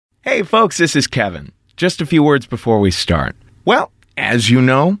Hey folks, this is Kevin. Just a few words before we start. Well, as you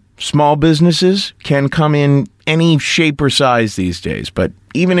know, small businesses can come in any shape or size these days, but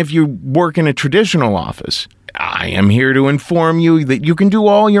even if you work in a traditional office, I am here to inform you that you can do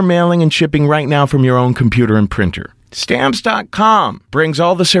all your mailing and shipping right now from your own computer and printer. Stamps.com brings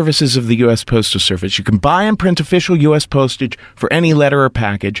all the services of the U.S. Postal Service. You can buy and print official U.S. postage for any letter or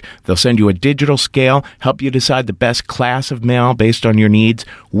package. They'll send you a digital scale, help you decide the best class of mail based on your needs.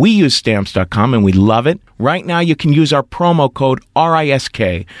 We use Stamps.com and we love it. Right now, you can use our promo code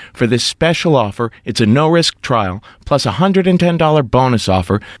RISK for this special offer. It's a no-risk trial, plus a $110 bonus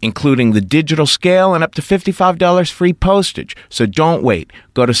offer, including the digital scale and up to $55 free postage. So don't wait.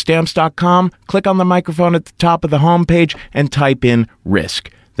 Go to Stamps.com, click on the microphone at the top of the homepage, and type in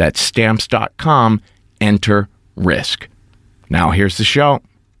RISK. That's Stamps.com, enter RISK. Now here's the show.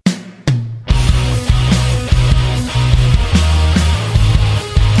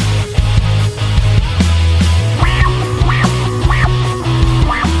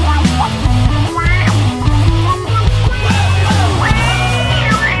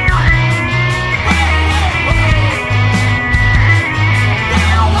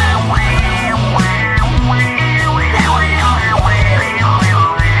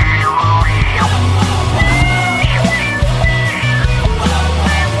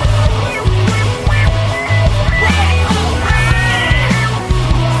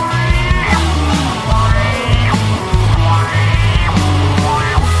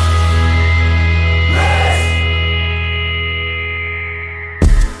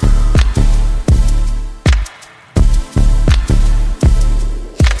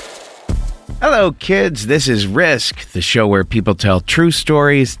 Hello, kids. This is Risk, the show where people tell true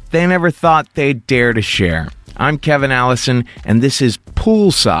stories they never thought they'd dare to share. I'm Kevin Allison, and this is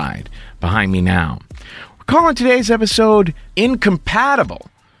Poolside, behind me now. We're calling today's episode Incompatible.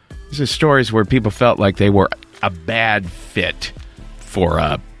 These are stories where people felt like they were a bad fit for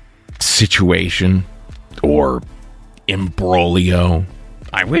a situation or imbroglio.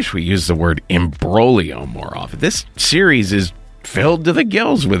 I wish we used the word imbroglio more often. This series is filled to the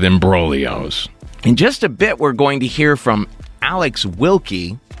gills with imbroglios. In just a bit, we're going to hear from Alex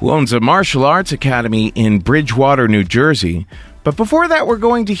Wilkie, who owns a martial arts academy in Bridgewater, New Jersey. But before that, we're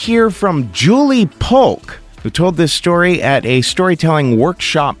going to hear from Julie Polk, who told this story at a storytelling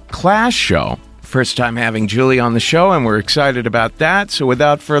workshop class show. First time having Julie on the show, and we're excited about that. So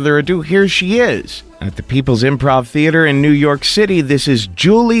without further ado, here she is. At the People's Improv Theater in New York City, this is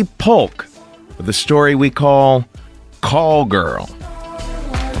Julie Polk with a story we call Call Girl.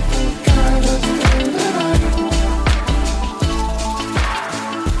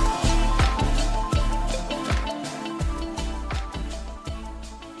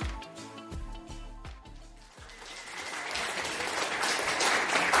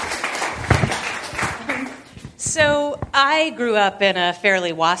 So I grew up in a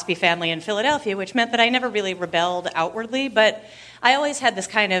fairly waspy family in Philadelphia, which meant that I never really rebelled outwardly, but I always had this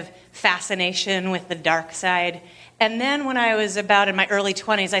kind of fascination with the dark side. And then when I was about in my early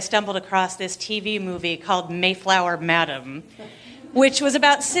 20s, I stumbled across this TV movie called Mayflower Madam, which was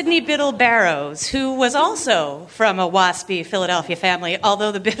about Sydney Biddle Barrows, who was also from a waspy Philadelphia family,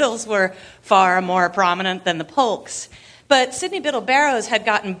 although the Biddles were far more prominent than the Polks. But Sydney Biddle Barrows had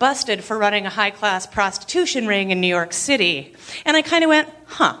gotten busted for running a high-class prostitution ring in New York City. And I kind of went,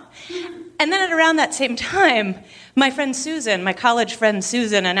 huh. And then at around that same time, my friend Susan, my college friend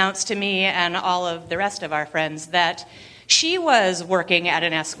Susan, announced to me and all of the rest of our friends that she was working at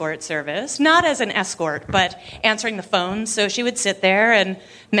an escort service, not as an escort, but answering the phone. So she would sit there and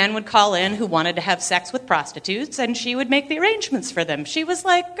men would call in who wanted to have sex with prostitutes, and she would make the arrangements for them. She was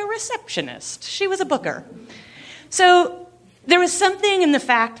like a receptionist. She was a booker. So there was something in the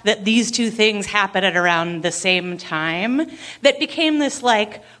fact that these two things happened at around the same time that became this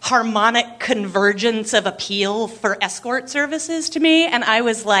like harmonic convergence of appeal for escort services to me. And I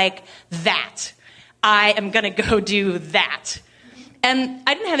was like, that. I am going to go do that. And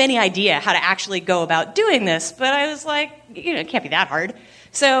I didn't have any idea how to actually go about doing this, but I was like, it can't be that hard.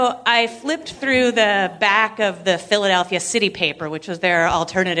 So I flipped through the back of the Philadelphia City paper, which was their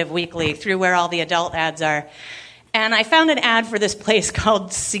alternative weekly, through where all the adult ads are. And I found an ad for this place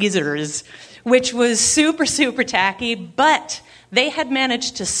called Caesars, which was super, super tacky, but they had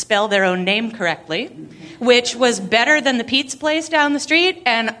managed to spell their own name correctly, which was better than the pizza place down the street,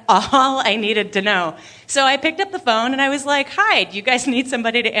 and all I needed to know. So I picked up the phone, and I was like, hi, do you guys need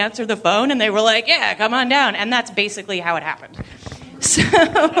somebody to answer the phone? And they were like, yeah, come on down. And that's basically how it happened.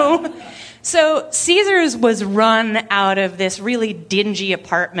 So Caesars was run out of this really dingy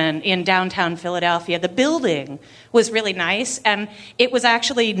apartment in downtown Philadelphia. The building was really nice, and it was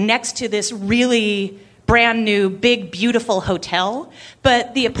actually next to this really brand new, big, beautiful hotel.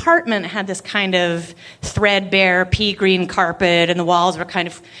 But the apartment had this kind of threadbare pea green carpet, and the walls were kind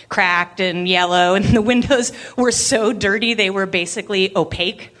of cracked and yellow, and the windows were so dirty they were basically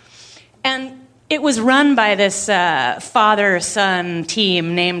opaque. And it was run by this father-son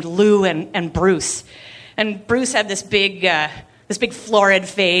team named Lou and Bruce. And Bruce had this big florid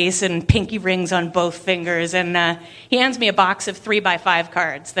face and pinky rings on both fingers. And he hands me a box of 3x5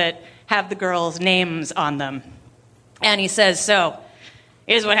 cards that have the girls' names on them. And he says, so,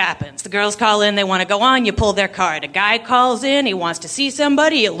 here's what happens. The girls call in, they want to go on, you pull their card. A guy calls in, he wants to see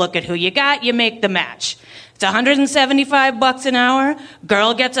somebody, you look at who you got, you make the match. It's $175 an hour.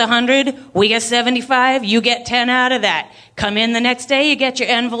 Girl gets 100, we get 75, you get 10 out of that. Come in the next day, you get your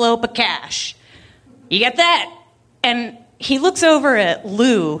envelope of cash. You get that? And he looks over at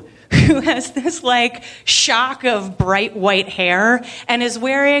Lou, who has this shock of bright white hair and is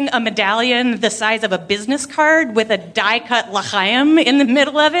wearing a medallion the size of a business card with a die-cut l'chaim in the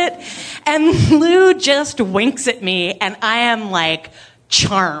middle of it. And Lou just winks at me, and I am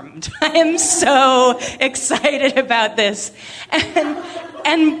charmed. I am so excited about this.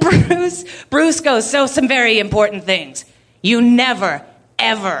 And Bruce goes, so some very important things. You never,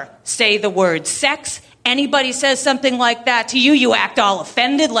 ever say the word sex. Anybody says something like that to you, you act all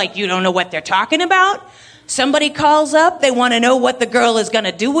offended like you don't know what they're talking about. Somebody calls up, they want to know what the girl is going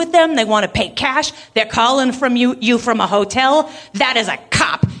to do with them. They want to pay cash. They're calling from you from a hotel. That is a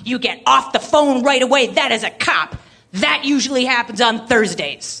cop. You get off the phone right away. That is a cop. That usually happens on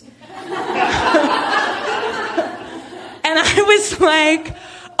Thursdays. And I was like,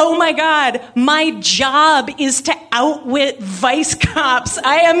 oh my God, my job is to outwit vice cops.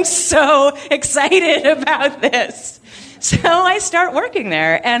 I am so excited about this. So I start working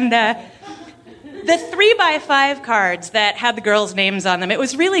there, and the 3x5 cards that had the girls' names on them, it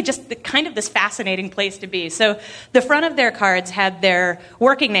was really just kind of this fascinating place to be. So the front of their cards had their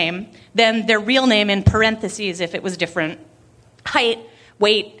working name, then their real name in parentheses if it was different, height,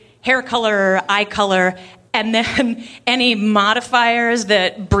 weight, hair color, eye color, and then any modifiers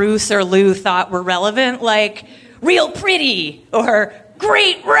that Bruce or Lou thought were relevant, like real pretty or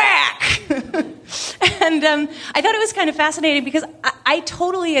great rack. And I thought it was kind of fascinating because I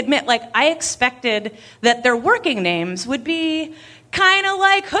totally admit, I expected that their working names would be kind of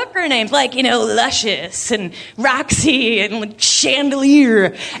like hooker names, Luscious and Roxy and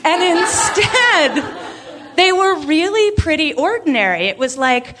Chandelier. And instead, they were really pretty ordinary. It was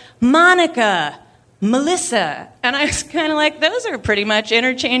like Monica, Melissa. And I was kind of like, those are pretty much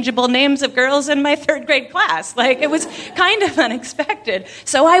interchangeable names of girls in my third grade class. It was kind of unexpected.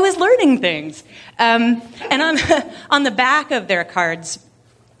 So I was learning things. And on the back of their cards,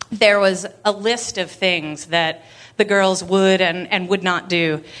 there was a list of things that the girls would and would not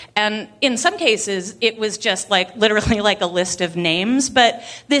do. And in some cases, it was just literally a list of names, but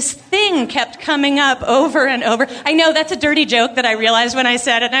this thing kept coming up over and over. I know that's a dirty joke that I realized when I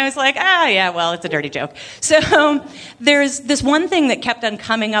said it, and I was like, yeah, well, it's a dirty joke. So there's this one thing that kept on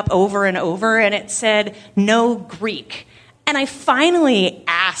coming up over and over, and it said, no Greek. And I finally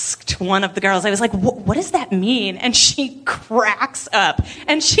asked one of the girls, I was like, what does that mean? And she cracks up.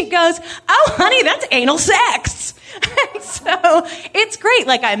 And she goes, oh, honey, that's anal sex. And so it's great.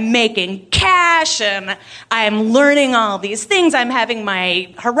 I'm making cash, and I'm learning all these things. I'm having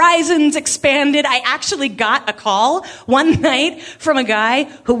my horizons expanded. I actually got a call one night from a guy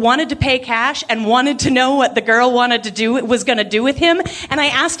who wanted to pay cash and wanted to know what the girl was going to do with him. And I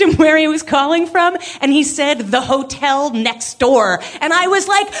asked him where he was calling from, and he said, the hotel next door. And I was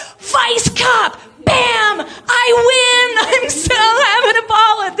like, vice cop! Bam! I win! I'm so having a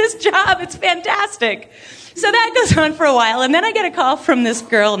ball at this job. It's fantastic. So that goes on for a while, and then I get a call from this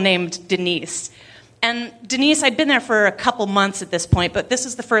girl named Denise. And Denise, I'd been there for a couple months at this point, but this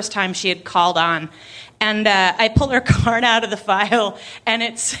is the first time she had called on. And I pull her card out of the file, and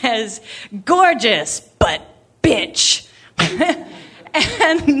it says, gorgeous, but bitch.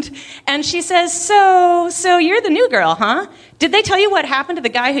 And she says, so you're the new girl, huh? Did they tell you what happened to the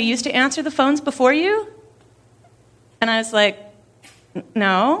guy who used to answer the phones before you? And I was like,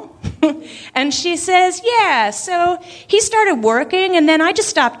 no. And she says, yeah, so he started working, and then I just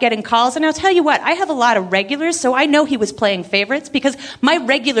stopped getting calls. And I'll tell you what, I have a lot of regulars, so I know he was playing favorites because my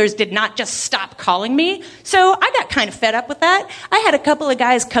regulars did not just stop calling me. So I got kind of fed up with that. I had a couple of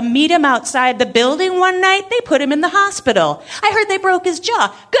guys come meet him outside the building one night. They put him in the hospital. I heard they broke his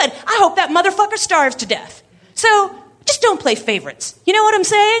jaw. Good. I hope that motherfucker starves to death. So just don't play favorites. You know what I'm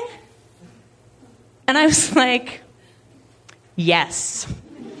saying? And I was like, yes.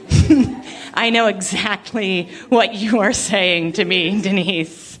 I know exactly what you are saying to me,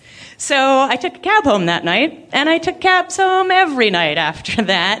 Denise. So I took a cab home that night, and I took cabs home every night after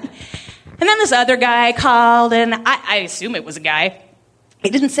that. And then this other guy called, and I assume it was a guy. He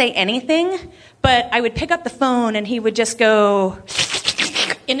didn't say anything, but I would pick up the phone, and he would just go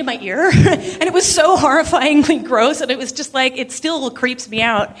into my ear. And it was so horrifyingly gross, and it was just like, it still creeps me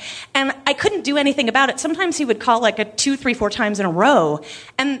out. And I couldn't do anything about it. Sometimes he would call like 2, 3, 4 times in a row,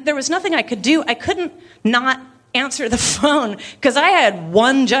 and there was nothing I could do. I couldn't not answer the phone because I had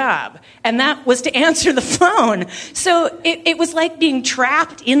one job, and that was to answer the phone. So it was like being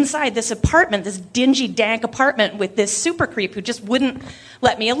trapped inside this apartment, this dingy, dank apartment with this super creep who just wouldn't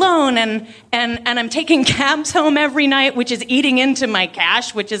let me alone. And I'm taking cabs home every night, which is eating into my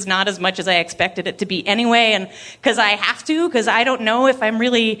cash, which is not as much as I expected it to be anyway. And because I have to, because I don't know if I'm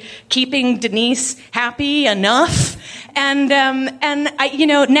really keeping Denise happy enough. And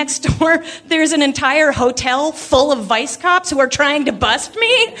I, next door, there's an entire hotel full of vice cops who are trying to bust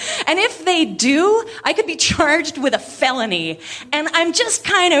me. And if they do, I could be charged with a felony. And I'm just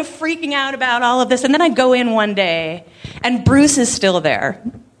kind of freaking out about all of this. And then I go in one day, and Bruce is still there.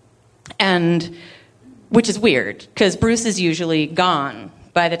 And, which is weird, because Bruce is usually gone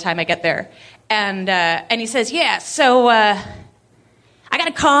by the time I get there. And he says, yeah, so, I got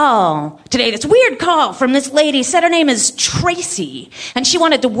a call today, this weird call from this lady, said her name is Tracy, and she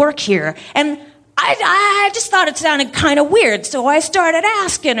wanted to work here. And I just thought it sounded kind of weird, so I started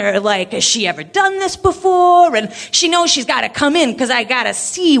asking her, like, has she ever done this before? And she knows she's got to come in because I got to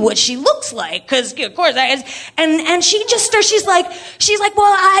see what she looks like, because, of course, and she just, she's like,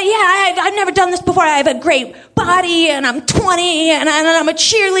 well, I've never done this before. I have a great body, and I'm 20, and I'm a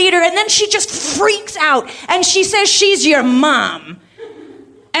cheerleader. And then she just freaks out, and she says she's your mom.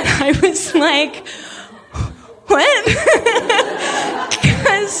 And I was like, what?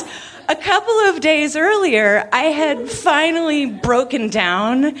 Because a couple of days earlier, I had finally broken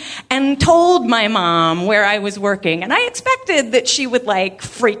down and told my mom where I was working. And I expected that she would,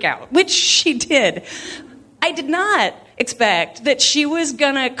 freak out, which she did. I did not expect that she was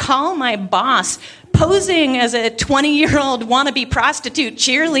going to call my boss, posing as a 20-year-old wannabe prostitute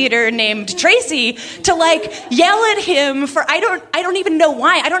cheerleader named Tracy, to yell at him for I don't even know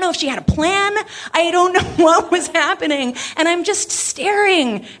why. I don't know if she had a plan. I don't know what was happening. And I'm just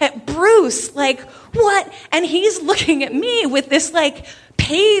staring at Bruce what? And he's looking at me with this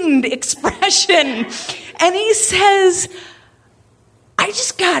pained expression. And he says, I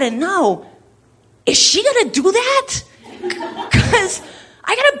just gotta know, is she gonna do that? Because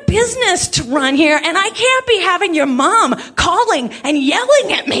I got a business to run here, and I can't be having your mom calling and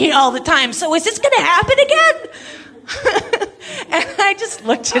yelling at me all the time. So is this going to happen again? And I just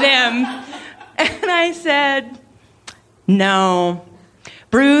looked at him, and I said, no,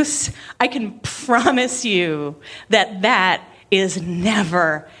 Bruce, I can promise you that is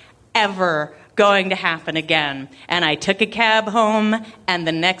never, ever going to happen again. And I took a cab home, and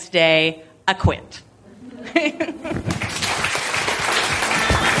the next day, I quit.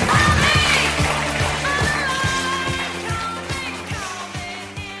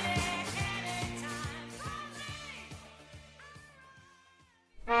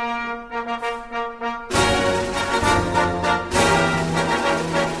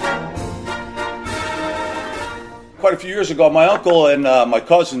 Quite a few years ago, my uncle and my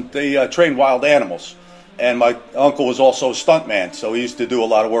cousin, they trained wild animals. And my uncle was also a stuntman, so he used to do a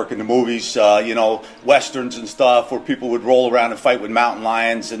lot of work in the movies, westerns and stuff, where people would roll around and fight with mountain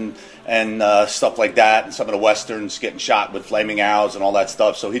lions and stuff like that, and some of the westerns getting shot with flaming arrows and all that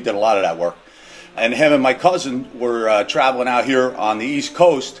stuff, so he did a lot of that work. And him and my cousin were traveling out here on the East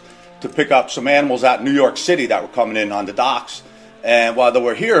Coast to pick up some animals out in New York City that were coming in on the docks. And while they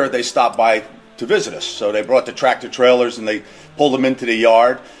were here, they stopped by to visit us. So they brought the tractor trailers and they pulled them into the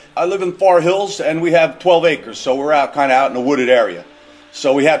yard. I live in Far Hills, and we have 12 acres, so we're out in a wooded area.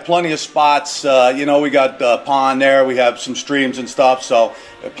 So we had plenty of spots. We got a pond there. We have some streams and stuff, so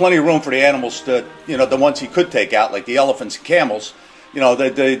plenty of room for the animals to, the ones he could take out, like the elephants and camels.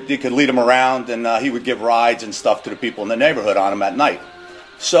 They could lead them around, and he would give rides and stuff to the people in the neighborhood on them at night.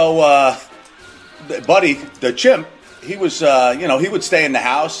 So Buddy, the chimp, he was, he would stay in the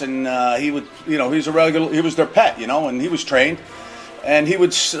house, and he would, he was their pet, and he was trained. And he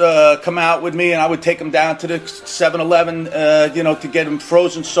would come out with me, and I would take him down to the 7-Eleven, to get him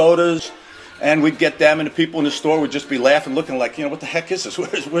frozen sodas. And we'd get them, and the people in the store would just be laughing, looking like, what the heck is this?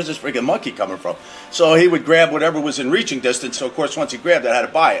 Where's this friggin' monkey coming from? So he would grab whatever was in reaching distance. So, of course, once he grabbed it, I had to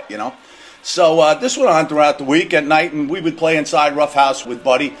buy it, So this went on throughout the week at night, and we would play inside Rough House with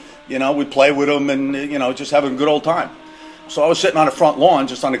Buddy. we'd play with him and, just having a good old time. So I was sitting on the front lawn,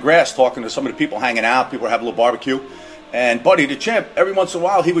 just on the grass, talking to some of the people hanging out. People were having a little barbecue. And Buddy the Chimp, every once in a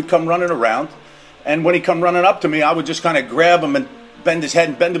while, he would come running around. And when he come running up to me, I would just kind of grab him and bend his head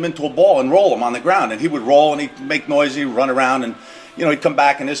and bend him into a ball and roll him on the ground. And he would roll and he'd make noise, he'd run around, and, he'd come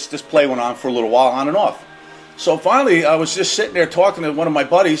back, and this play went on for a little while, on and off. So finally, I was just sitting there talking to one of my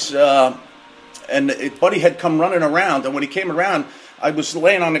buddies, and Buddy had come running around, and when he came around, I was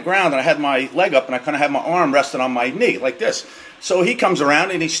laying on the ground, and I had my leg up, and I kind of had my arm resting on my knee, like this. So he comes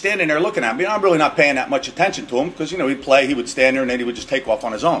around, and he's standing there looking at me. I'm really not paying that much attention to him, because, he'd play, he would stand there, and then he would just take off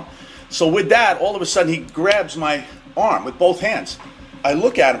on his own. So with that, all of a sudden, he grabs my arm with both hands. I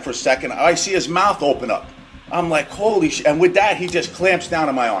look at him for a second, I see his mouth open up. I'm like, holy shit. And with that, he just clamps down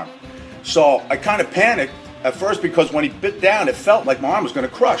on my arm. So I kind of panicked at first, because when he bit down, it felt like my arm was going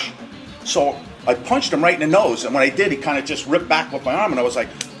to crush. So I punched him right in the nose, and when I did, he kind of just ripped back with my arm, and I was like,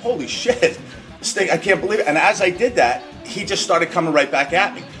 holy shit, this thing, I can't believe it. And as I did that, he just started coming right back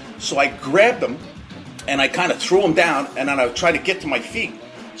at me. So I grabbed him, and I kind of threw him down, and then I tried to get to my feet.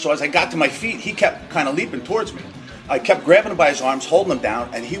 So as I got to my feet, he kept kind of leaping towards me. I kept grabbing him by his arms, holding him down,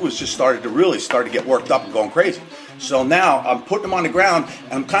 and he was just started to get worked up and going crazy. So now I'm putting him on the ground,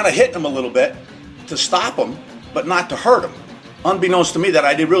 and I'm kind of hitting him a little bit to stop him, but not to hurt him. Unbeknownst to me, that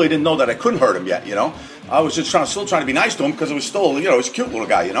I really didn't know that I couldn't hurt him yet, I was just still trying to be nice to him, because it was still, he's a cute little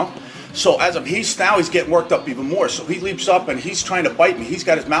guy, So he's getting worked up even more. So he leaps up and he's trying to bite me. He's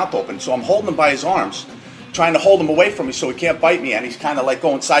got his mouth open. So I'm holding him by his arms, trying to hold him away from me so he can't bite me. And he's kind of like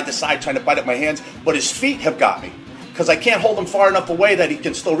going side to side, trying to bite at my hands. But his feet have got me, because I can't hold him far enough away that he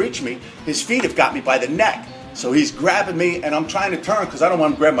can still reach me. His feet have got me by the neck. So he's grabbing me, and I'm trying to turn because I don't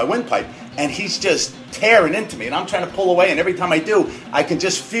want him to grab my windpipe. And he's just tearing into me, and I'm trying to pull away. And every time I do, I can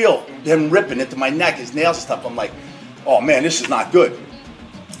just feel him ripping into my neck, his nails and stuff. I'm like, oh man, this is not good.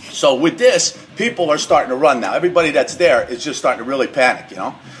 So with this, people are starting to run now. Everybody that's there is just starting to really panic,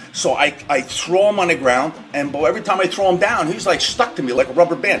 So I throw him on the ground, and every time I throw him down, he's like stuck to me like a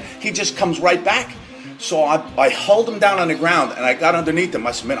rubber band. He just comes right back. So I held him down on the ground, and I got underneath him.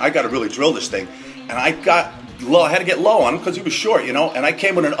 I said, man, I got to really drill this thing. And I got low. I had to get low on him because he was short, and I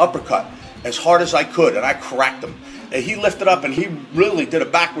came with an uppercut as hard as I could, and I cracked him. And he lifted up, and he really did a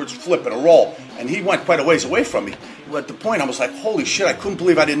backwards flip and a roll, and he went quite a ways away from me. At the point, I was like, holy shit, I couldn't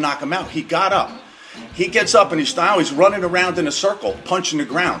believe I didn't knock him out. He got up. He gets up, and he's running around in a circle, punching the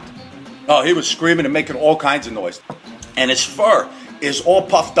ground. Oh, he was screaming and making all kinds of noise. And his fur is all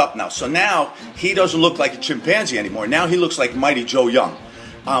puffed up now. So now he doesn't look like a chimpanzee anymore. Now he looks like Mighty Joe Young.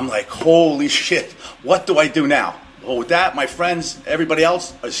 I'm like, holy shit, what do I do now? Well, with that, my friends, everybody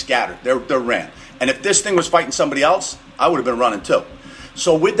else are scattered. They're ran. And if this thing was fighting somebody else, I would have been running too.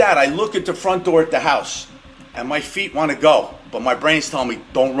 So with that, I look at the front door at the house, and my feet want to go, but my brain's telling me,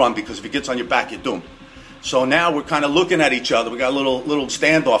 don't run, because if he gets on your back, you're doomed. So now we're kind of looking at each other. We got a little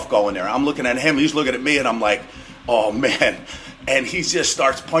standoff going there. I'm looking at him, he's looking at me, and I'm like, oh man. And he just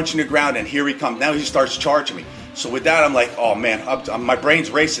starts punching the ground, and here he comes. Now he starts charging me. So with that, I'm like, oh man, my brain's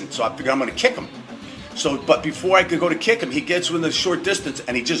racing. So I figure I'm going to kick him. But before I could go to kick him, he gets within a short distance,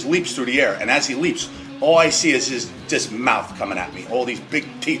 and he just leaps through the air. And as he leaps, all I see is his just mouth coming at me. All these big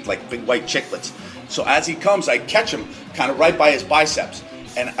teeth, like big white chiclets. So as he comes, I catch him kind of right by his biceps.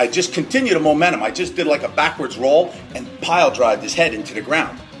 And I just continue the momentum. I just did like a backwards roll and pile drived his head into the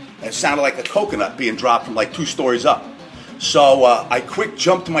ground. And it sounded like a coconut being dropped from like 2 stories up. So I quick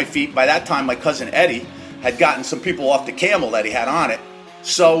jumped to my feet. By that time, my cousin Eddie had gotten some people off the camel that he had on it.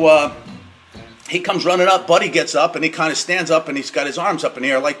 So he comes running up. Buddy gets up, and he kind of stands up, and he's got his arms up in the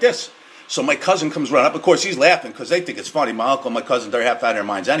air like this. So my cousin comes running up. Of course, he's laughing because they think it's funny. My uncle and my cousin, they're half out of their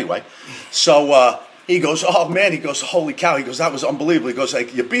minds anyway. So he goes, oh, man. He goes, holy cow. He goes, that was unbelievable. He goes,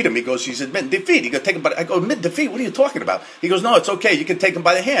 like, you beat him. He goes, he's admitting defeat. He goes, take him by. I go, admit defeat? What are you talking about? He goes, no, it's okay. You can take him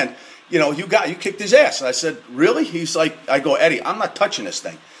by the hand. You kicked his ass. And I said, really? He's like, I go, Eddie, I'm not touching this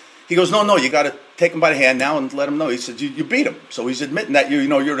thing. He goes, no, you got to take him by the hand now and let him know. He said, you beat him. So he's admitting that,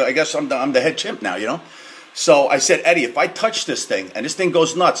 you're, I guess I'm the head chimp now, So I said, Eddie, if I touch this thing and this thing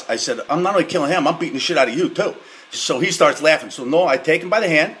goes nuts, I said, I'm not only killing him, I'm beating the shit out of you too. So he starts laughing. So no, I take him by the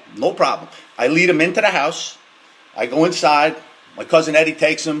hand, no problem. I lead him into the house. I go inside. My cousin Eddie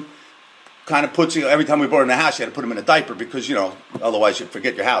takes him, kind of puts him, every time we brought him in the house, you had to put him in a diaper because, otherwise you'd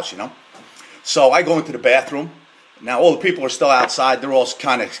forget your house, So I go into the bathroom. Now all the people are still outside. They're all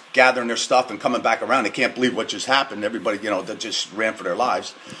kind of gathering their stuff and coming back around. They can't believe what just happened. Everybody, they just ran for their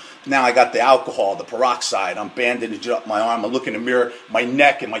lives. now I got the alcohol, the peroxide. I'm bandaged up my arm. I look in the mirror. My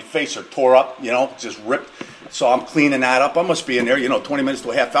neck and my face are tore up, just ripped. So I'm cleaning that up. I must be in there, 20 minutes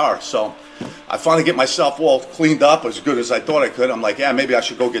to a half hour. So I finally get myself all cleaned up as good as I thought I could. I'm like, yeah, maybe I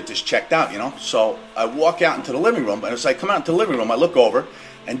should go get this checked out, So I walk out into the living room, and as I come out into the living room, I look over,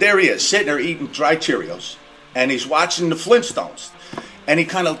 and there he is, sitting there eating dry Cheerios, and he's watching the Flintstones. And he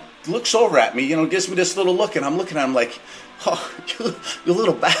kind of looks over at me, gives me this little look, and I'm looking at him like, oh, you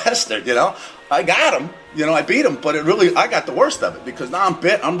little bastard, I got him, I beat him, but I got the worst of it, because now I'm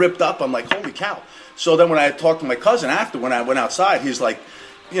bit, I'm ripped up, I'm like, holy cow. So then when I talked to my cousin after, when I went outside, he's like,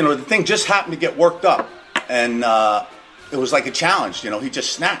 the thing just happened to get worked up, and it was like a challenge, he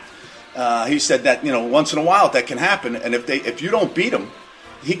just snapped. He said that, once in a while that can happen, and if you don't beat him,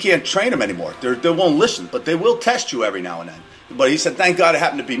 he can't train him anymore. They won't listen, but they will test you every now and then. But he said, thank God it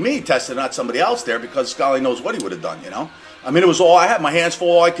happened to be me tested, not somebody else there, because golly knows what he would have done, I mean, it was all I had. My hands full.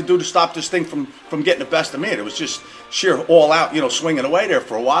 All I could do to stop this thing from getting the best of me. And it was just sheer all out, swinging away there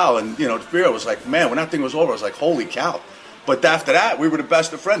for a while. And, the fear was like, man, when that thing was over, I was like, holy cow. But after that, we were the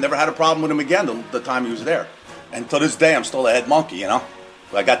best of friends. Never had a problem with him again the time he was there. And to this day, I'm still a head monkey, I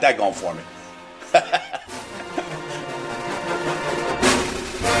got that going for me.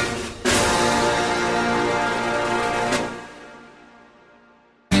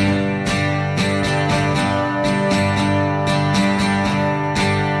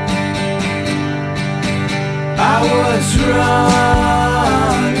 I was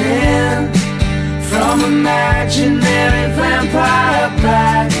running from imaginary vampire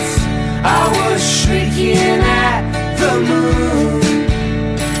bats. I was shrieking at the moon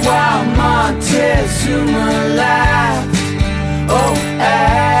while Montezuma laughed. Oh,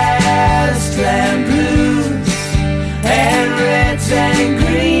 Aztlan blues and reds and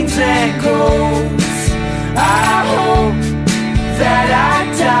greens and golds. I hope that I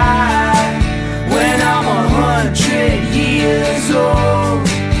die when I'm 100 years old,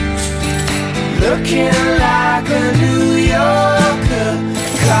 looking like a New Yorker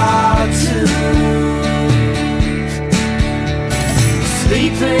cartoon,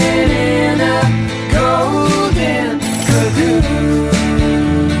 sleeping in a golden cocoon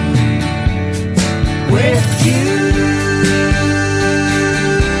with you.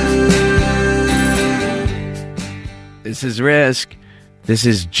 This is Risk. This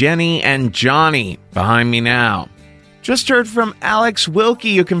is Jenny and Johnny behind me now. Just heard from Alex Wilkie.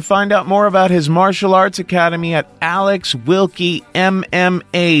 You can find out more about his martial arts academy at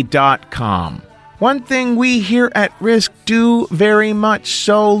alexwilkiemma.com. One thing we here at Risk do very much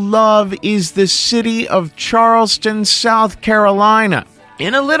so love is the city of Charleston, South Carolina.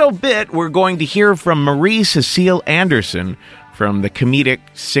 In a little bit, we're going to hear from Marie Cecile Anderson from the comedic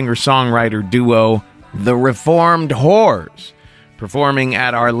singer-songwriter duo The Reformed Whores, performing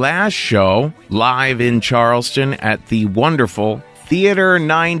at our last show live in Charleston at the wonderful Theater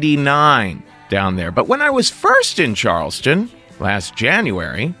 99 down there. But when I was first in Charleston last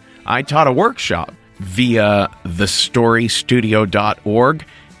January, I taught a workshop via thestorystudio.org,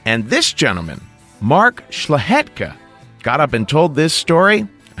 and this gentleman, Mark Schlahetka, got up and told this story.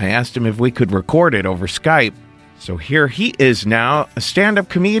 I asked him if we could record it over Skype. So here he is now, a stand-up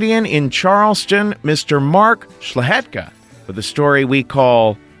comedian in Charleston, Mr. Mark Schlahetka, for the story we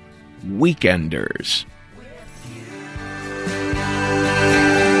call Weekenders.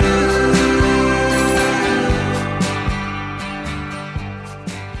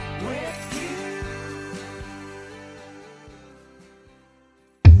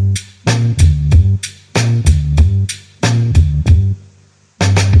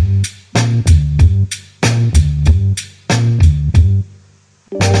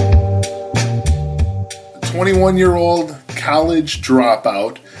 A 21-year-old college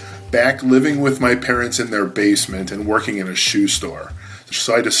dropout, back living with my parents in their basement and working in a shoe store.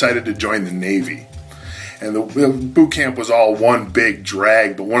 So I decided to join the Navy. And the boot camp was all one big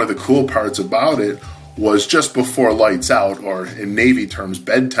drag, but one of the cool parts about it was just before lights out, or in Navy terms,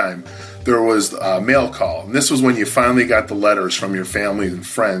 bedtime, there was a mail call. And this was when you finally got the letters from your family and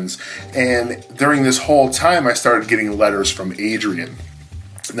friends. And during this whole time, I started getting letters from Adrian.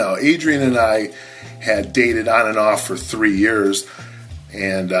 Now, Adrian and I had dated on and off for 3 years,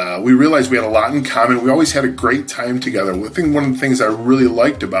 and we realized we had a lot in common. We always had a great time together. I think one of the things I really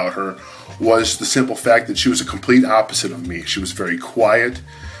liked about her was the simple fact that she was a complete opposite of me. She was very quiet,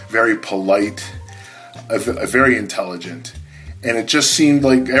 very polite, very intelligent, and it just seemed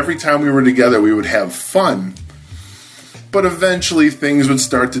like every time we were together we would have fun, but eventually things would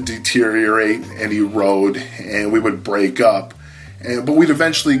start to deteriorate and erode, and we would break up. But we'd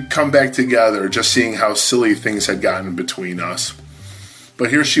eventually come back together, just seeing how silly things had gotten between us. But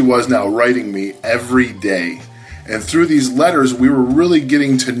here she was now writing me every day. And through these letters, we were really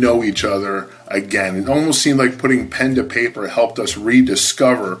getting to know each other again. It almost seemed like putting pen to paper helped us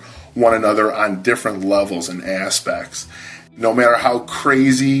rediscover one another on different levels and aspects. No matter how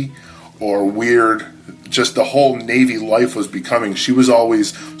crazy or weird just the whole Navy life was becoming, she was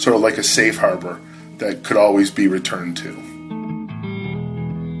always sort of like a safe harbor that could always be returned to.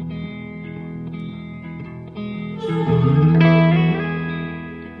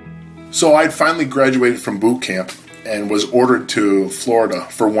 So I'd finally graduated from boot camp and was ordered to Florida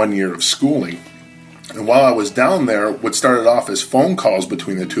for 1 year of schooling. And while I was down there, what started off as phone calls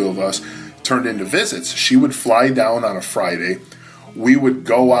between the two of us turned into visits. She would fly down on a Friday. We would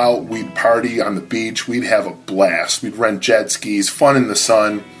go out, we'd party on the beach, we'd have a blast. We'd rent jet skis, fun in the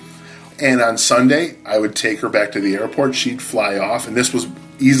sun. And on Sunday, I would take her back to the airport. She'd fly off, and this was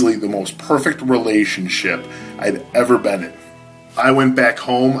easily the most perfect relationship I'd ever been in. I went back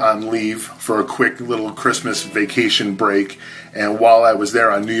home on leave for a quick little Christmas vacation break, and while I was there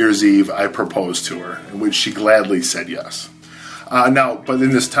on New Year's Eve, I proposed to her, in which she gladly said yes. But in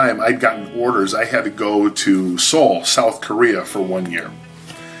this time, I'd gotten orders. I had to go to Seoul, South Korea, for 1 year.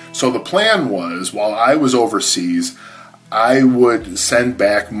 So the plan was, while I was overseas, I would send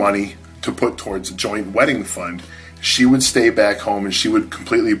back money to put towards a joint wedding fund. She would stay back home, and she would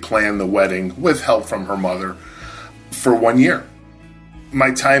completely plan the wedding, with help from her mother, for 1 year.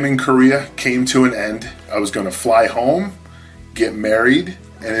 My time in Korea came to an end. I was going to fly home, get married,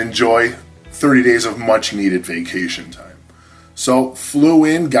 and enjoy 30 days of much-needed vacation time. So, flew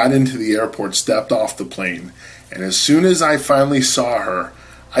in, got into the airport, stepped off the plane, and as soon as I finally saw her,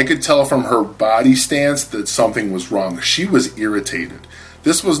 I could tell from her body stance that something was wrong. She was irritated.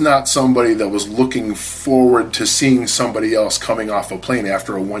 This was not somebody that was looking forward to seeing somebody else coming off a plane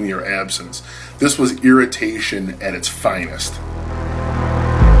after a 1 year absence. This was irritation at its finest.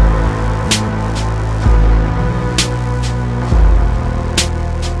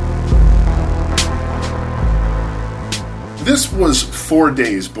 This was 4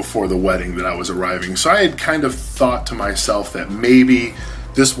 days before the wedding that I was arriving, so I had kind of thought to myself that maybe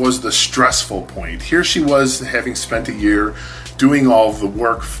this was the stressful point. Here she was, having spent a year doing all of the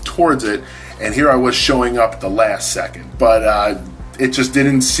work towards it, and here I was showing up at the last second. But it just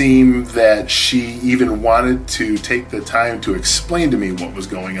didn't seem that she even wanted to take the time to explain to me what was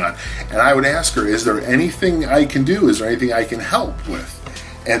going on. And I would ask her, is there anything I can do? Is there anything I can help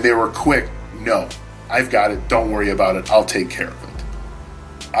with? And they were quick, no. I've got it, don't worry about it, I'll take care of it.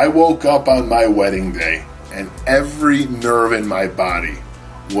 I woke up on my wedding day, and every nerve in my body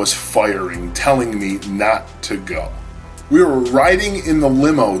was firing, telling me not to go. We were riding in the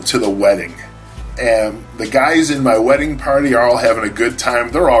limo to the wedding, and the guys in my wedding party are all having a good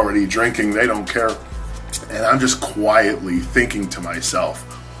time. They're already drinking, they don't care. And I'm just quietly thinking to myself,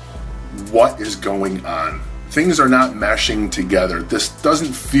 what is going on? Things are not meshing together. This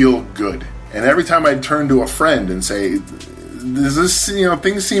doesn't feel good. And every time I'd turn to a friend and say,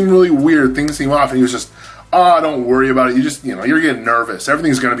 things seem really weird, things seem off, and he was just, don't worry about it, you're getting nervous,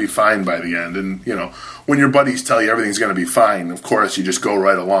 everything's going to be fine by the end. And, when your buddies tell you everything's going to be fine, of course, you just go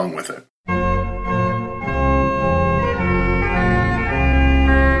right along with it.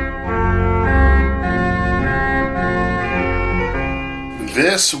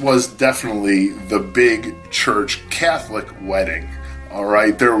 This was definitely the big church Catholic wedding. All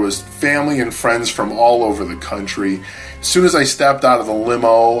right, there was family and friends from all over the country. As soon as I stepped out of the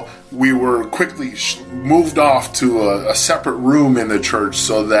limo, we were quickly moved off to a separate room in the church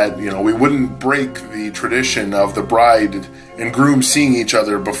so that, we wouldn't break the tradition of the bride and groom seeing each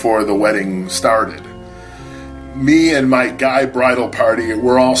other before the wedding started. Me and my guy bridal party,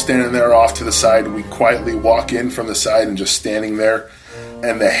 we're all standing there off to the side. We quietly walk in from the side and just standing there,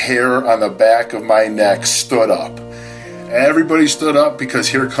 and the hair on the back of my neck stood up. Everybody stood up because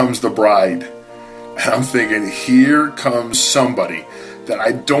here comes the bride. And I'm thinking, here comes somebody that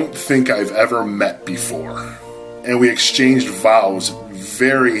I don't think I've ever met before. And we exchanged vows,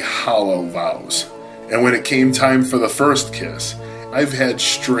 very hollow vows. And when it came time for the first kiss, I've had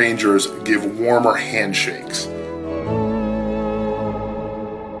strangers give warmer handshakes.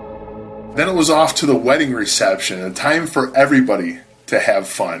 Then it was off to the wedding reception, a time for everybody to have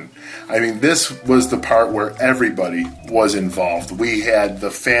fun. I mean, this was the part where everybody was involved. We had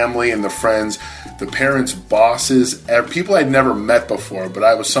the family and the friends, the parents' bosses, people I'd never met before, but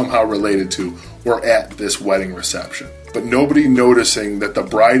I was somehow related to, were at this wedding reception. But nobody noticing that the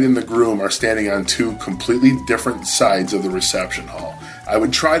bride and the groom are standing on two completely different sides of the reception hall. I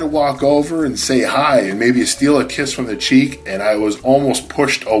would try to walk over and say hi and maybe steal a kiss from the cheek, and I was almost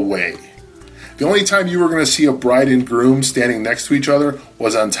pushed away. The only time you were going to see a bride and groom standing next to each other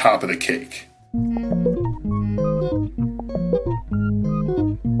was on top of the cake.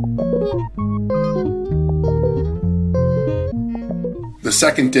 The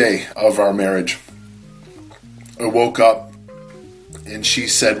second day of our marriage, I woke up and she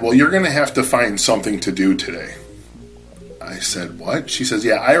said, well, you're going to have to find something to do today. I said, what? She says,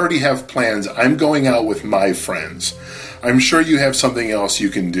 yeah, I already have plans. I'm going out with my friends. I'm sure you have something else you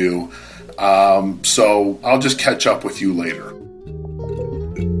can do. So I'll just catch up with you later.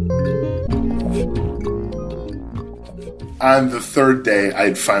 On the third day,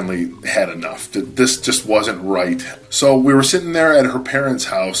 I'd finally had enough. This just wasn't right. So we were sitting there at her parents'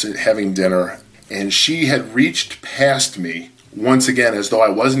 house having dinner, and she had reached past me once again as though I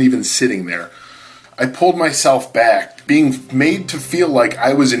wasn't even sitting there. I pulled myself back, being made to feel like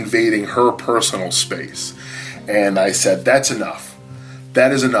I was invading her personal space. And I said, that's enough.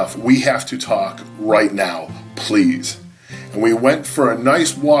 That is enough. We have to talk right now, please. And we went for a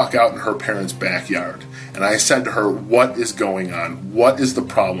nice walk out in her parents' backyard. And I said to her, what is going on? What is the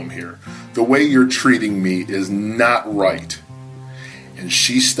problem here? The way you're treating me is not right. And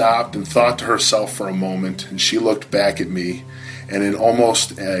she stopped and thought to herself for a moment, and she looked back at me, and in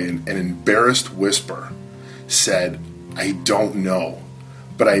almost an embarrassed whisper said, I don't know,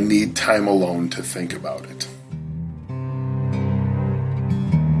 but I need time alone to think about it.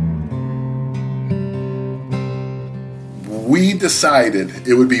 We decided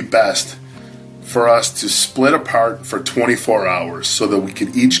it would be best for us to split apart for 24 hours so that we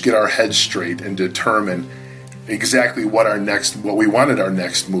could each get our heads straight and determine exactly what we wanted our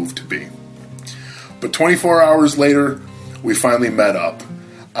next move to be. But 24 hours later, we finally met up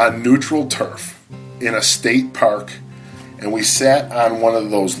on neutral turf in a state park, and we sat on one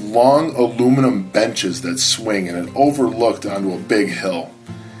of those long aluminum benches that swing, and it overlooked onto a big hill.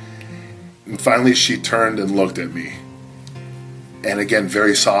 And finally she turned and looked at me. And again,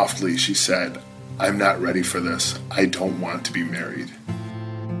 very softly, she said, I'm not ready for this. I don't want to be married.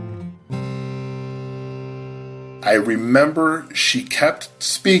 I remember she kept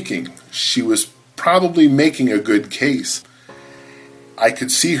speaking. She was probably making a good case. I could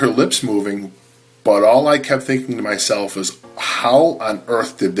see her lips moving, but all I kept thinking to myself is, how on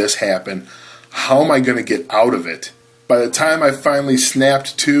earth did this happen? How am I going to get out of it? By the time I finally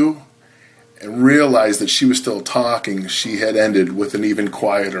snapped to and realized that she was still talking, she had ended with an even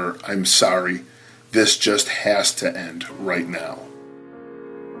quieter, I'm sorry. This just has to end right now.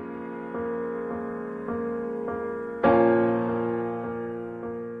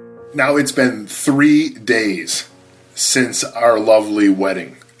 Now it's been 3 days since our lovely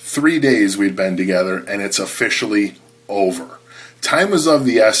wedding. 3 days we'd been together, and it's officially over. Time is of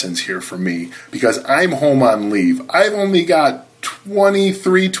the essence here for me because I'm home on leave. I've only got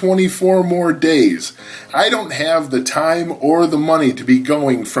 23, 24 more days. I don't have the time or the money to be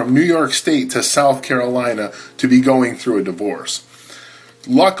going from New York State to South Carolina to be going through a divorce.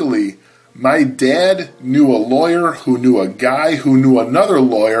 Luckily, my dad knew a lawyer who knew a guy who knew another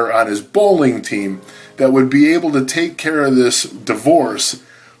lawyer on his bowling team that would be able to take care of this divorce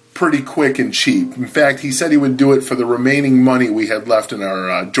pretty quick and cheap. In fact, he said he would do it for the remaining money we had left in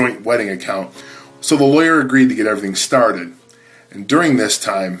our joint wedding account. So the lawyer agreed to get everything started. And during this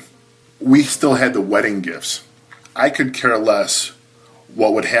time, we still had the wedding gifts. I could care less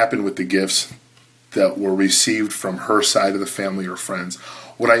what would happen with the gifts that were received from her side of the family or friends.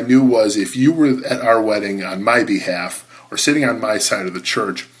 What I knew was if you were at our wedding on my behalf or sitting on my side of the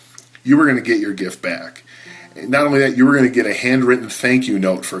church, you were going to get your gift back. And not only that, you were going to get a handwritten thank you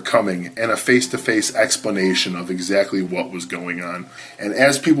note for coming and a face-to-face explanation of exactly what was going on. And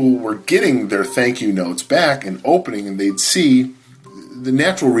as people were getting their thank you notes back and opening, and they'd see, the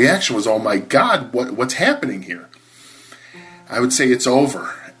natural reaction was, oh my God, what's happening here? I would say it's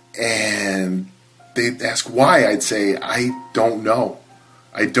over. And they'd ask why. I'd say, I don't know.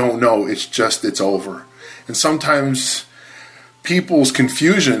 I don't know. It's over. And sometimes people's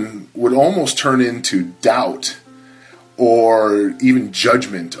confusion would almost turn into doubt or even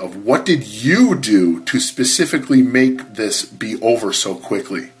judgment of what did you do to specifically make this be over so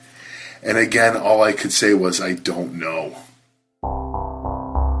quickly? And again, all I could say was, I don't know.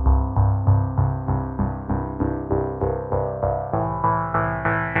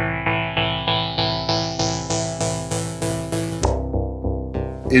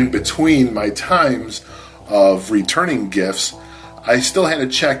 In between my times of returning gifts, I still had to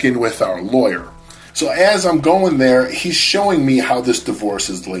check in with our lawyer. So as I'm going there, he's showing me how this divorce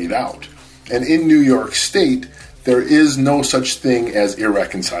is laid out. And in New York State, there is no such thing as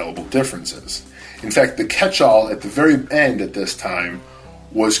irreconcilable differences. In fact, the catch-all at the very end at this time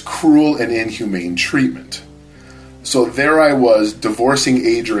was cruel and inhumane treatment. So there I was, divorcing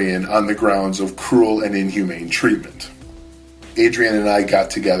Adrian on the grounds of cruel and inhumane treatment. Adrian and I got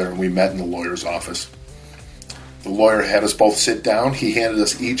together and we met in the lawyer's office. The lawyer had us both sit down. He handed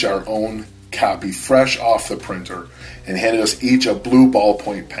us each our own copy, fresh off the printer, and handed us each a blue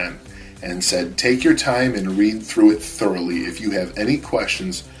ballpoint pen and said, take your time and read through it thoroughly. If you have any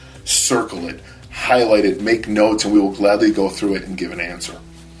questions, circle it, highlight it, make notes, and we will gladly go through it and give an answer.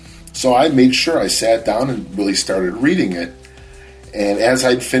 So I made sure I sat down and really started reading it. And as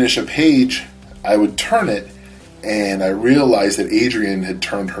I'd finish a page, I would turn it, and I realized that Adrian had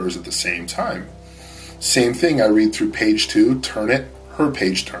turned hers at the same time. Same thing, I read through page 2, turn it, her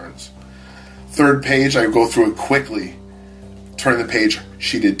page turns. Third page, I go through it quickly, turn the page,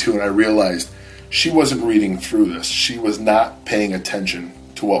 she did too, and I realized she wasn't reading through this. She was not paying attention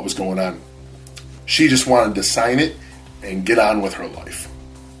to what was going on. She just wanted to sign it and get on with her life.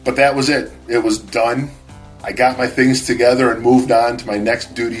 But that was it. It was done. I got my things together and moved on to my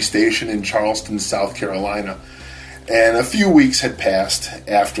next duty station in Charleston, South Carolina. And a few weeks had passed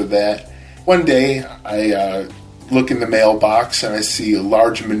after that. One day, I look in the mailbox and I see a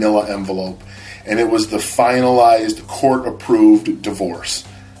large manila envelope, and it was the finalized court-approved divorce.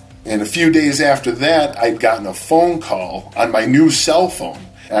 And a few days after that, I'd gotten a phone call on my new cell phone.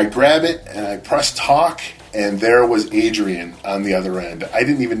 And I grab it and I press talk, and there was Adrian on the other end. I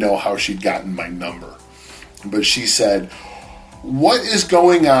didn't even know how she'd gotten my number. But she said, what is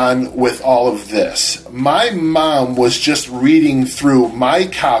going on with all of this? My mom was just reading through my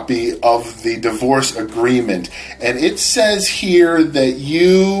copy of the divorce agreement, and it says here that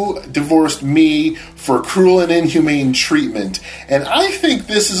you divorced me for cruel and inhumane treatment, and I think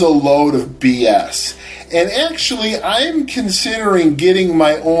this is a load of BS. And actually, I'm considering getting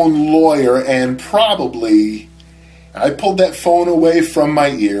my own lawyer, and probably... I pulled that phone away from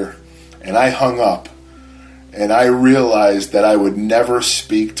my ear, and I hung up. And I realized that I would never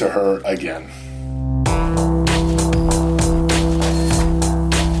speak to her again.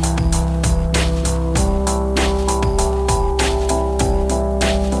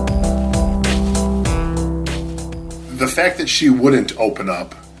 The fact that she wouldn't open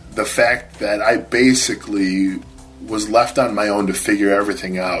up, the fact that I basically was left on my own to figure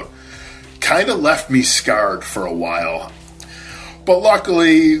everything out, kind of left me scarred for a while. But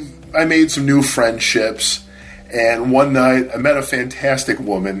luckily, I made some new friendships. And one night, I met a fantastic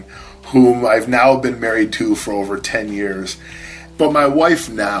woman whom I've now been married to for over 10 years. But my wife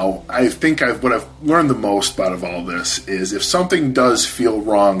now, I think what I've learned the most out of all this is if something does feel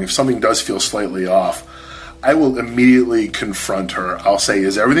wrong, if something does feel slightly off, I will immediately confront her. I'll say,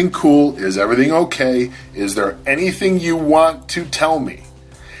 is everything cool? Is everything okay? Is there anything you want to tell me?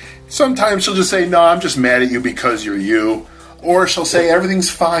 Sometimes she'll just say, no, I'm just mad at you because you're you. Or she'll say, everything's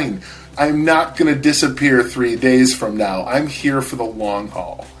fine. I'm not going to disappear 3 days from now. I'm here for the long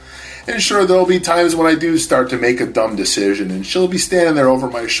haul. And sure, there'll be times when I do start to make a dumb decision, and she'll be standing there over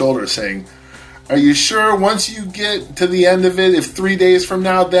my shoulder saying, are you sure once you get to the end of it, if 3 days from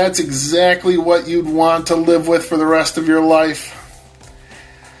now, that's exactly what you'd want to live with for the rest of your life?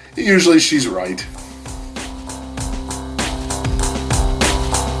 Usually she's right.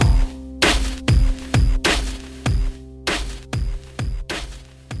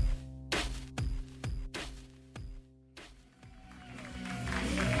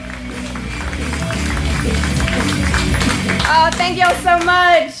 Oh, thank y'all so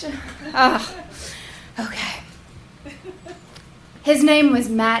much. Oh, okay. His name was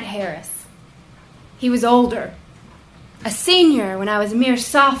Matt Harris. He was older. A senior when I was a mere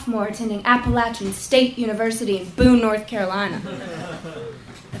sophomore attending Appalachian State University in Boone, North Carolina.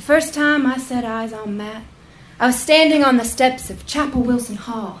 The first time I set eyes on Matt, I was standing on the steps of Chapel Wilson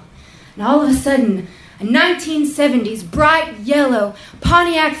Hall, and all of a sudden, a 1970s bright yellow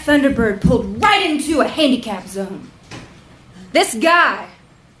Pontiac Thunderbird pulled right into a handicap zone. This guy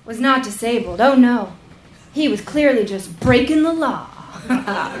was not disabled. Oh, no. He was clearly just breaking the law.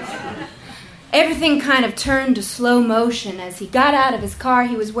 Everything kind of turned to slow motion. As he got out of his car,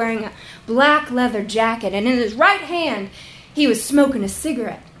 he was wearing a black leather jacket, and in his right hand, he was smoking a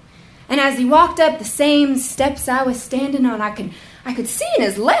cigarette. And as he walked up the same steps I was standing on, I could see in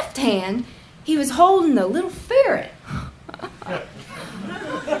his left hand, he was holding a little ferret.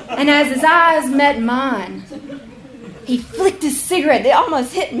 And as his eyes met mine, he flicked his cigarette. It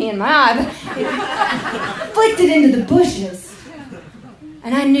almost hit me in my eye, but he flicked it into the bushes.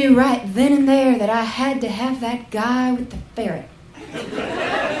 And I knew right then and there that I had to have that guy with the ferret.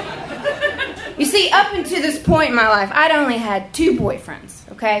 You see, up until this point in my life, I'd only had 2 boyfriends,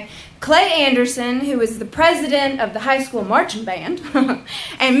 okay? Clay Anderson, who was the president of the high school marching band,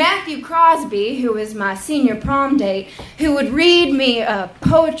 and Matthew Crosby, who was my senior prom date, who would read me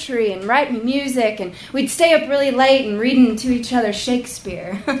poetry and write me music, and we'd stay up really late and reading to each other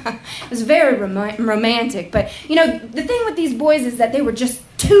Shakespeare. It was very romantic, but, you know, the thing with these boys is that they were just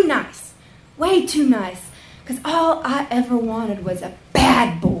too nice, way too nice, because all I ever wanted was a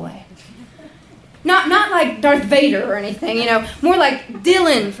bad boy. Not like Darth Vader or anything, you know, more like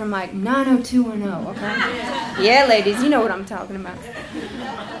Dylan from like 90210, okay? Yeah, ladies, you know what I'm talking about.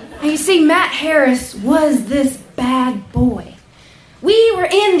 And you see, Matt Harris was this bad boy. We were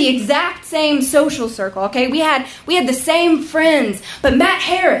in the exact same social circle, okay? We had the same friends, but Matt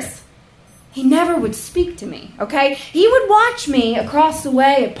Harris, he never would speak to me, okay? He would watch me across the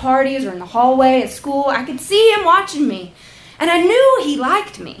way at parties or in the hallway at school. I could see him watching me, and I knew he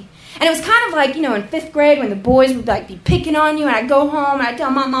liked me. And it was kind of like, you know, in 5th grade when the boys would like be picking on you, and I'd go home and I'd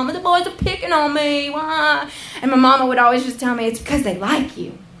tell my mama, the boys are picking on me, why? And my mama would always just tell me, it's because they like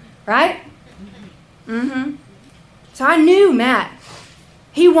you, right? Mm-hmm. So I knew Matt.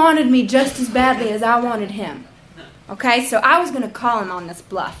 He wanted me just as badly as I wanted him. Okay, so I was going to call him on this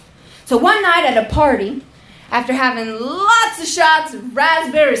bluff. So one night at a party, after having lots of shots of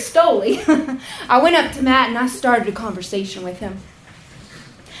raspberry stoli, I went up to Matt and I started a conversation with him.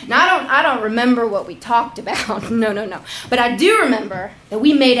 Now, I don't remember what we talked about. No. But I do remember that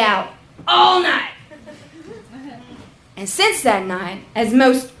we made out all night. And since that night, as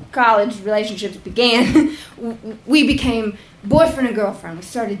most college relationships began, we became boyfriend and girlfriend. We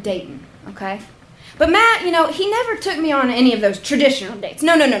started dating, okay? But Matt, you know, he never took me on any of those traditional dates.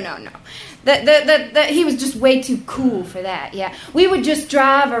 No. He was just way too cool for that, yeah. We would just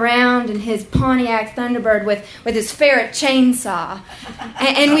drive around in his Pontiac Thunderbird with his ferret chainsaw,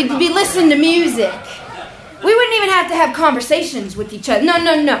 and we'd be listening to music. We wouldn't even have to have conversations with each other.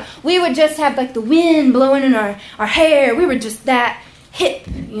 No. We would just have, like, the wind blowing in our hair. We were just that hip,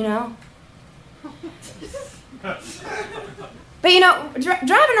 you know. But, you know,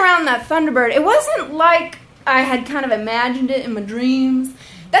 driving around that Thunderbird, it wasn't like I had kind of imagined it in my dreams.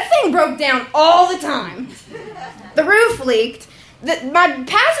 That thing broke down all the time. The roof leaked. My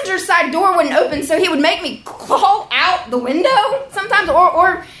passenger side door wouldn't open, so he would make me crawl out the window sometimes,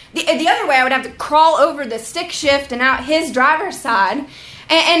 or the other way, I would have to crawl over the stick shift and out his driver's side.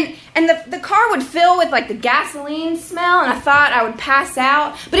 And the car would fill with, like, the gasoline smell, and I thought I would pass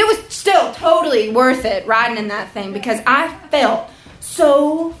out. But it was still totally worth it riding in that thing because I felt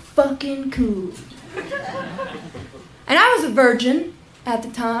so fucking cool. And I was a virgin at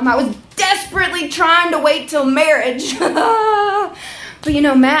the time. I was desperately trying to wait till marriage. But, you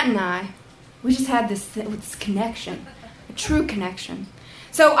know, Matt and I, we just had this connection, a true connection.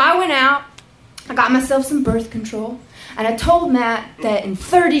 So I went out, I got myself some birth control, and I told Matt that in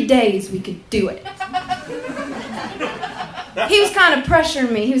 30 days we could do it. He was kind of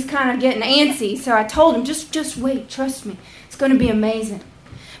pressuring me. He was kind of getting antsy, so I told him, just wait, trust me. It's going to be amazing.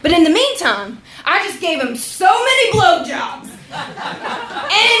 But in the meantime, I just gave him so many blowjobs.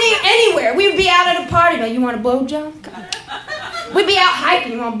 Anywhere. We would be out at a party, but you want a blowjob? We'd be out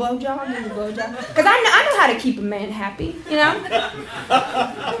hiking. You want a blowjob? Give me a blowjob. Because I know how to keep a man happy, you know?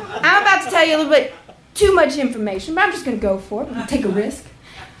 I'm about to tell you a little bit too much information, but I'm just going to go for it. I'm going to take a risk.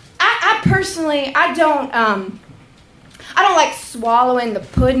 I personally, I don't like swallowing the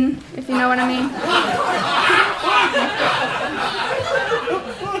pudding, if you know what I mean.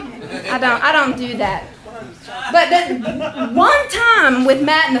 I don't do that. But one time with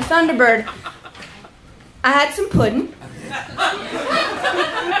Matt and the Thunderbird, I had some pudding.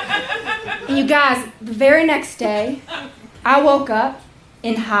 And you guys, the very next day, I woke up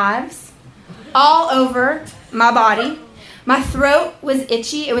in hives all over my body. My throat was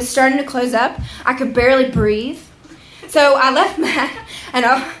itchy. It was starting to close up. I could barely breathe. So I left Matt, and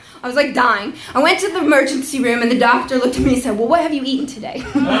I was like dying. I went to the emergency room, and the doctor looked at me and said, "Well, what have you eaten today?"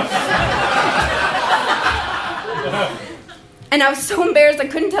 And I was so embarrassed I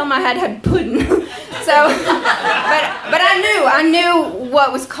couldn't tell him I had pudding. But I knew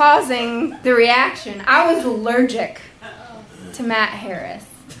what was causing the reaction. I was allergic to Matt Harris.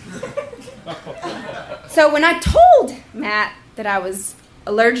 So when I told Matt that I was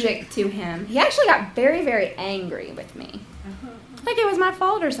allergic to him, he actually got very, very angry with me. Like it was my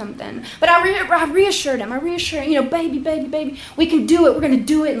fault or something. But I reassured him. You know, baby, we can do it. We're going to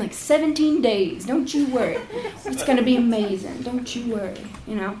do it in like 17 days. Don't you worry. It's going to be amazing. Don't you worry,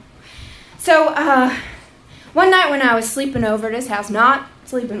 you know. So one night when I was sleeping over at his house, not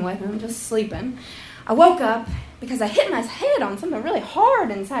sleeping with him, just sleeping, I woke up because I hit my head on something really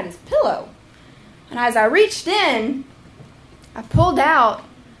hard inside his pillow. And as I reached in, I pulled out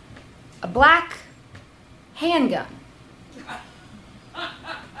a black handgun.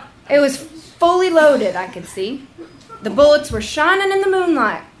 It was fully loaded, I could see. The bullets were shining in the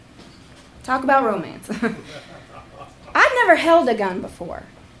moonlight. Talk about romance. I'd never held a gun before.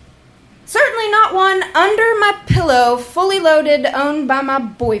 Certainly not one under my pillow, fully loaded, owned by my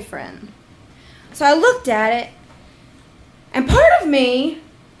boyfriend. So I looked at it, and part of me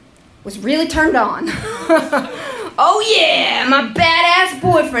was really turned on. Oh yeah, my badass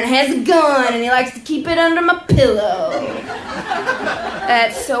boyfriend has a gun, and he likes to keep it under my pillow.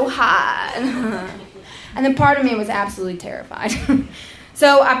 That's so hot. And then part of me was absolutely terrified.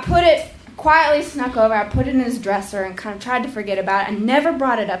 So I quietly snuck over, I put it in his dresser and kind of tried to forget about it. I never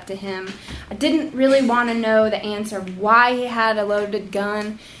brought it up to him. I didn't really want to know the answer of why he had a loaded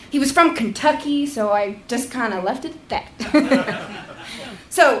gun. He was from Kentucky, so I just kind of left it at that.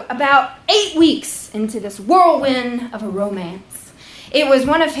 So about 8 weeks into this whirlwind of a romance, it was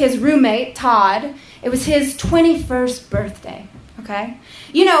one of his roommate, Todd. It was his 21st birthday, okay?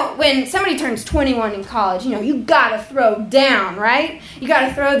 You know, when somebody turns 21 in college, you gotta throw down, right? You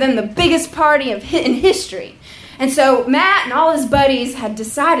gotta throw them the biggest party in history. And so Matt and all his buddies had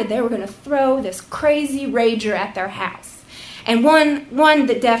decided they were gonna throw this crazy rager at their house. And one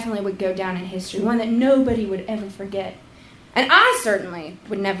that definitely would go down in history, one that nobody would ever forget. And I certainly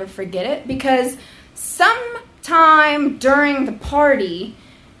would never forget it, because sometime during the party,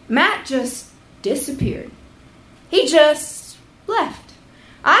 Matt just disappeared. He just left.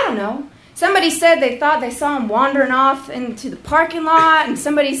 I don't know. Somebody said they thought they saw him wandering off into the parking lot, and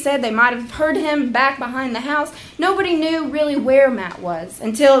somebody said they might have heard him back behind the house. Nobody knew really where Matt was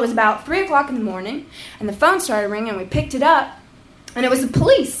until it was about 3 o'clock in the morning, and the phone started ringing, and we picked it up, and it was the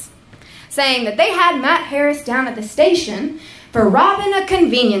police saying that they had Matt Harris down at the station for robbing a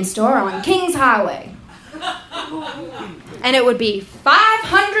convenience store on Kings Highway. And it would be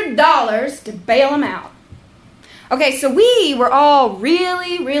 $500 to bail him out. Okay, so we were all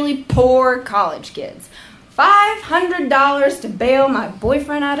really, really poor college kids. $500 to bail my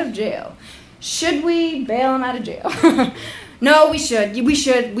boyfriend out of jail. Should we bail him out of jail? No, we should. We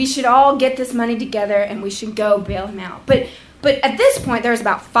should all get this money together and we should go bail him out. But at this point, there was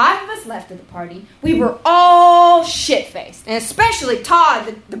about 5 of us left at the party. We were all shit-faced, and especially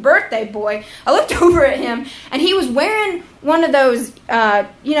Todd, the birthday boy. I looked over at him, and he was wearing one of those,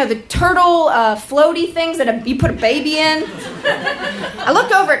 the turtle floaty things that you put a baby in. I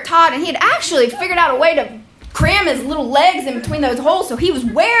looked over at Todd, and he had actually figured out a way to cram his little legs in between those holes, so he was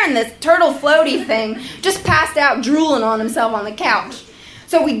wearing this turtle floaty thing, just passed out, drooling on himself on the couch.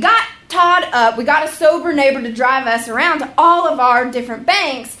 So we got Todd up, we got a sober neighbor to drive us around to all of our different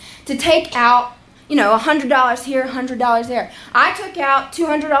banks to take out, $100 here, $100 there. I took out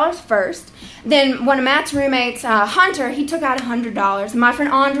 $200 first. Then one of Matt's roommates, Hunter, he took out $100. My friend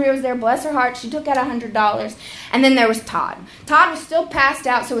Andrea was there, bless her heart, she took out $100. And then there was Todd. Todd was still passed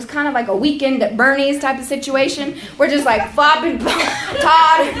out, so it was kind of like a weekend at Bernie's type of situation. We're just like flopping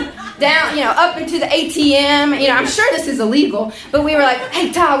Todd down, up into the ATM. I'm sure this is illegal, but we were like,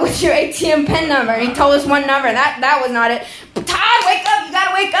 hey, Todd, what's your ATM PIN number? And he told us one number, and that was not it. But Todd, wake up, you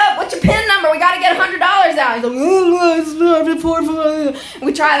gotta wake up. What's your PIN number? We gotta get $100 out. He's like,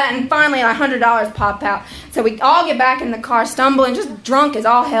 we try that, and finally $100 pop out. So we all get back in the car, stumbling, just drunk as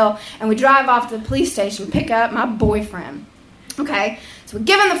all hell, and we drive off to the police station, pick up my boyfriend. Okay, so we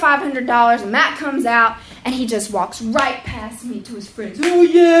give him the $500, and Matt comes out, and he just walks right past me to his friends. Oh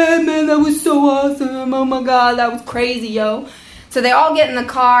yeah, man, that was so awesome. Oh my God, that was crazy, yo. So they all get in the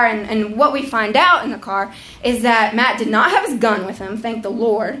car, and what we find out in the car is that Matt did not have his gun with him, thank the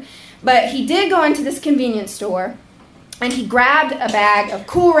Lord, but he did go into this convenience store, and he grabbed a bag of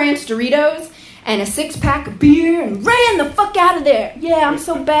Cool Ranch Doritos and a 6-pack of beer and ran the fuck out of there. Yeah, I'm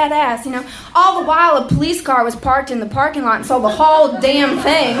so badass, All the while, a police car was parked in the parking lot and saw the whole damn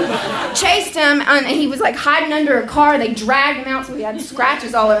thing. Chased him, and he was like hiding under a car. They dragged him out, so he had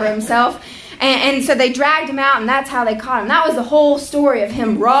scratches all over himself. And so they dragged him out, and that's how they caught him. That was the whole story of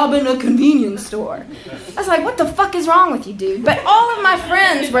him robbing a convenience store. I was like, what the fuck is wrong with you, dude? But all of my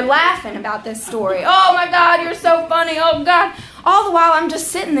friends were laughing about this story. Oh, my God, you're so funny. Oh, God. All the while, I'm just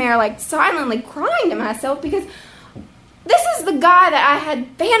sitting there, like, silently crying to myself because this is the guy that I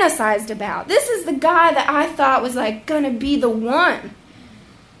had fantasized about. This is the guy that I thought was, like, gonna be the one.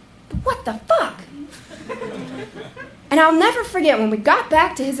 But what the fuck? And I'll never forget, when we got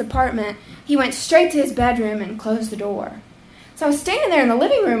back to his apartment, he went straight to his bedroom and closed the door. So I was standing there in the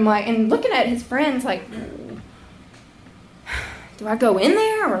living room, like, and looking at his friends, like, do I go in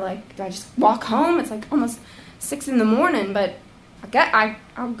there, or, like, do I just walk home? It's, like, almost 6 in the morning, but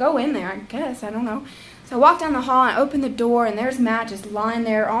I'll go in there, I guess. I don't know. So I walk down the hall and I open the door, and there's Matt just lying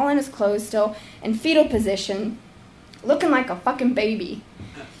there, all in his clothes still, in fetal position, looking like a fucking baby.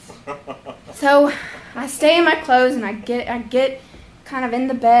 So I stay in my clothes, and I get kind of in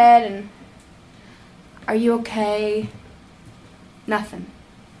the bed, and are you okay? Nothing.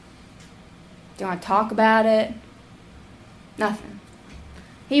 Do you want to talk about it? Nothing.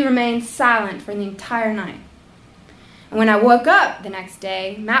 He remained silent for the entire night. And when I woke up the next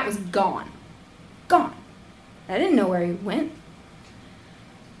day, Matt was gone. Gone. I didn't know where he went.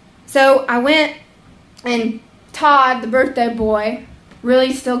 So I went, and Todd, the birthday boy,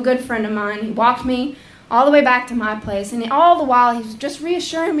 really still good friend of mine, he walked me all the way back to my place, and all the while he was just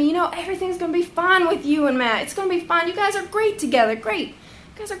reassuring me, everything's going to be fine with you and Matt. It's going to be fine. You guys are great together. Great. You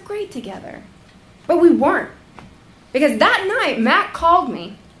guys are great together. But we weren't. Because that night, Matt called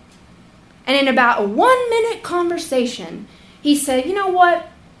me, and in about a 1-minute conversation, he said, you know what?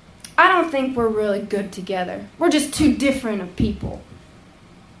 I don't think we're really good together. We're just too different of people.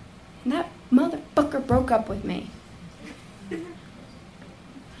 And that motherfucker broke up with me.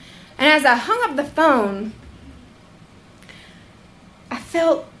 And as I hung up the phone, I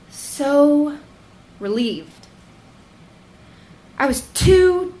felt so relieved. I was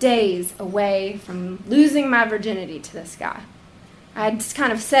 2 days away from losing my virginity to this guy. I had just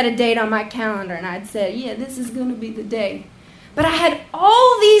kind of set a date on my calendar, and I'd said, yeah, this is going to be the day. But I had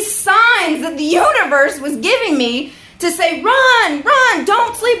all these signs that the universe was giving me to say, run,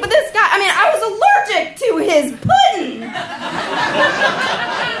 don't sleep with this guy. I mean, I was allergic to his pudding.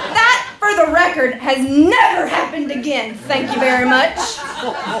 That, for the record, has never happened again. Thank you very much.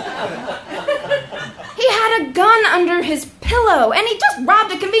 He had a gun under his pillow, and he just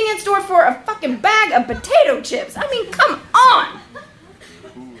robbed a convenience store for a fucking bag of potato chips. I mean, come on.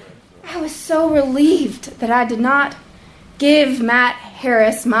 I was so relieved that I did not give Matt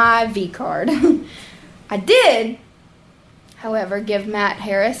Harris my V card. I did, however, give Matt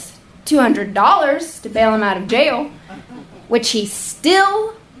Harris $200 to bail him out of jail, which he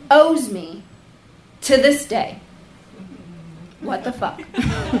still owes me to this day. What the fuck?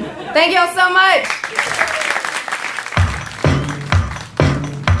 Thank y'all so much.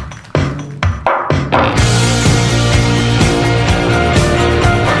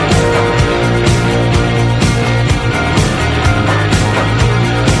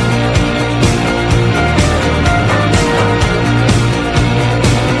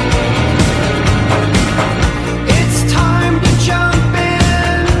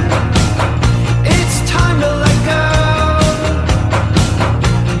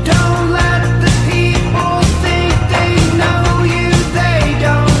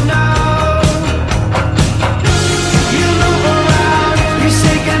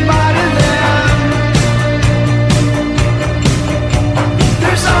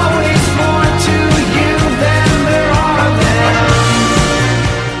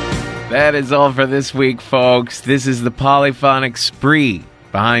 That is all for this week, folks. This is the Polyphonic Spree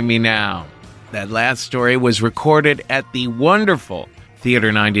behind me now. That last story was recorded at the wonderful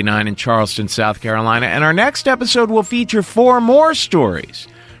Theater 99 in Charleston, South Carolina, and our next episode will feature 4 more stories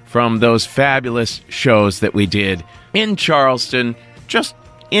from those fabulous shows that we did in Charleston just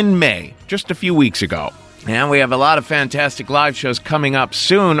in May, just a few weeks ago. And we have a lot of fantastic live shows coming up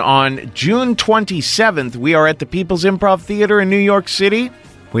soon. On June 27th, we are at the People's Improv Theater in New York City.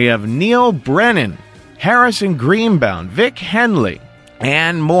 We have Neil Brennan, Harrison Greenbaum, Vic Henley,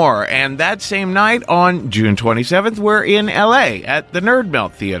 and more. And that same night, on June 27th, we're in L.A. at the Nerd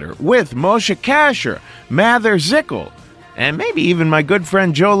Melt Theater with Moshe Kasher, Mather Zickel, and maybe even my good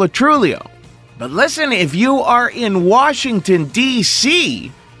friend Joe Latrulio. But listen, if you are in Washington,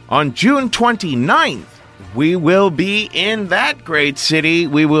 D.C. on June 29th, we will be in that great city.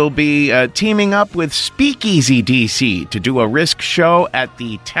 We will be teaming up with Speakeasy DC to do a Risk show at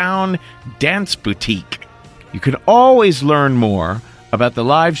the Town Dance Boutique. You can always learn more about the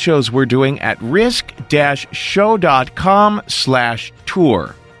live shows we're doing at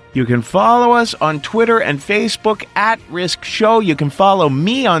risk-show.com/tour. You can follow us on Twitter and Facebook at Risk Show. You can follow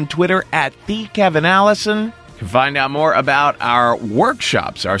me on Twitter at TheKevinAllison. You can find out more about our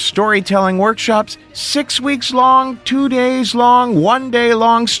workshops, our storytelling workshops, 6 weeks long, 2 days long, 1 day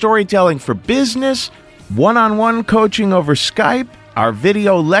long storytelling for business, one-on-one coaching over Skype, our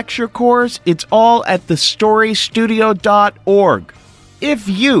video lecture course. It's all at thestorystudio.org. If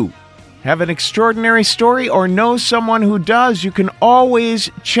you have an extraordinary story or know someone who does, you can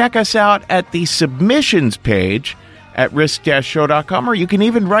always check us out at the submissions page at risk-show.com, or you can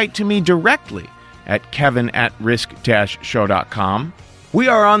even write to me directly at kevin@risk-show.com. We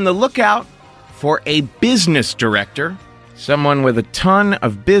are on the lookout for a business director, Someone with a ton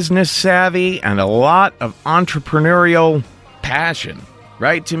of business savvy and a lot of entrepreneurial passion.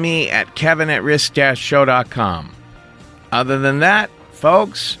 Write to me at kevin@risk-show.com. Other than that,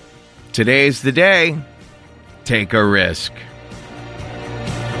 folks, today's the day. Take a risk.